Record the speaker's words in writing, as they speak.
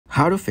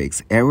How to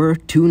fix error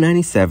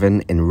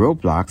 297 in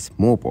Roblox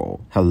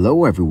Mobile.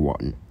 Hello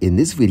everyone. In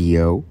this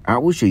video, I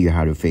will show you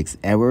how to fix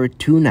error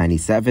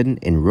 297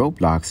 in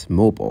Roblox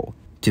Mobile.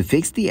 To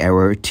fix the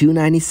error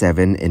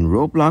 297 in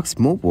Roblox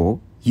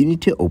Mobile, you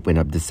need to open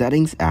up the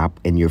Settings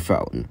app in your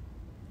phone.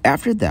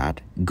 After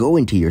that, go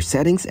into your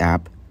Settings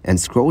app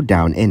and scroll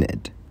down in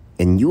it,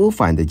 and you will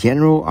find the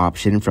General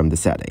option from the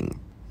setting.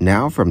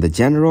 Now from the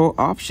General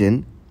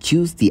option,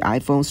 choose the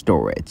iPhone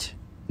storage.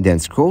 Then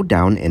scroll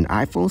down in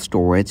iPhone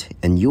storage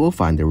and you will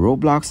find the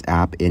Roblox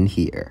app in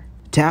here.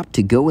 Tap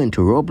to go into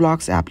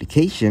Roblox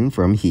application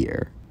from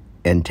here,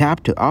 and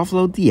tap to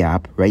offload the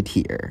app right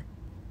here.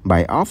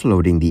 By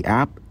offloading the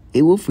app,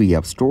 it will free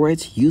up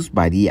storage used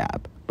by the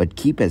app, but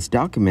keep its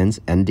documents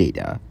and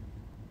data.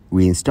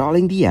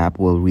 Reinstalling the app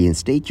will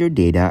reinstate your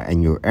data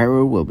and your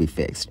error will be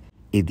fixed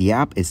if the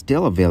app is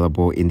still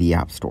available in the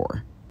App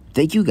Store.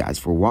 Thank you guys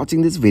for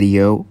watching this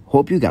video.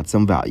 Hope you got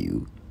some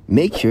value.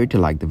 Make sure to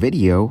like the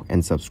video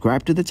and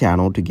subscribe to the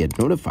channel to get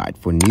notified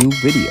for new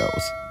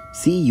videos.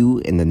 See you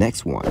in the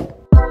next one.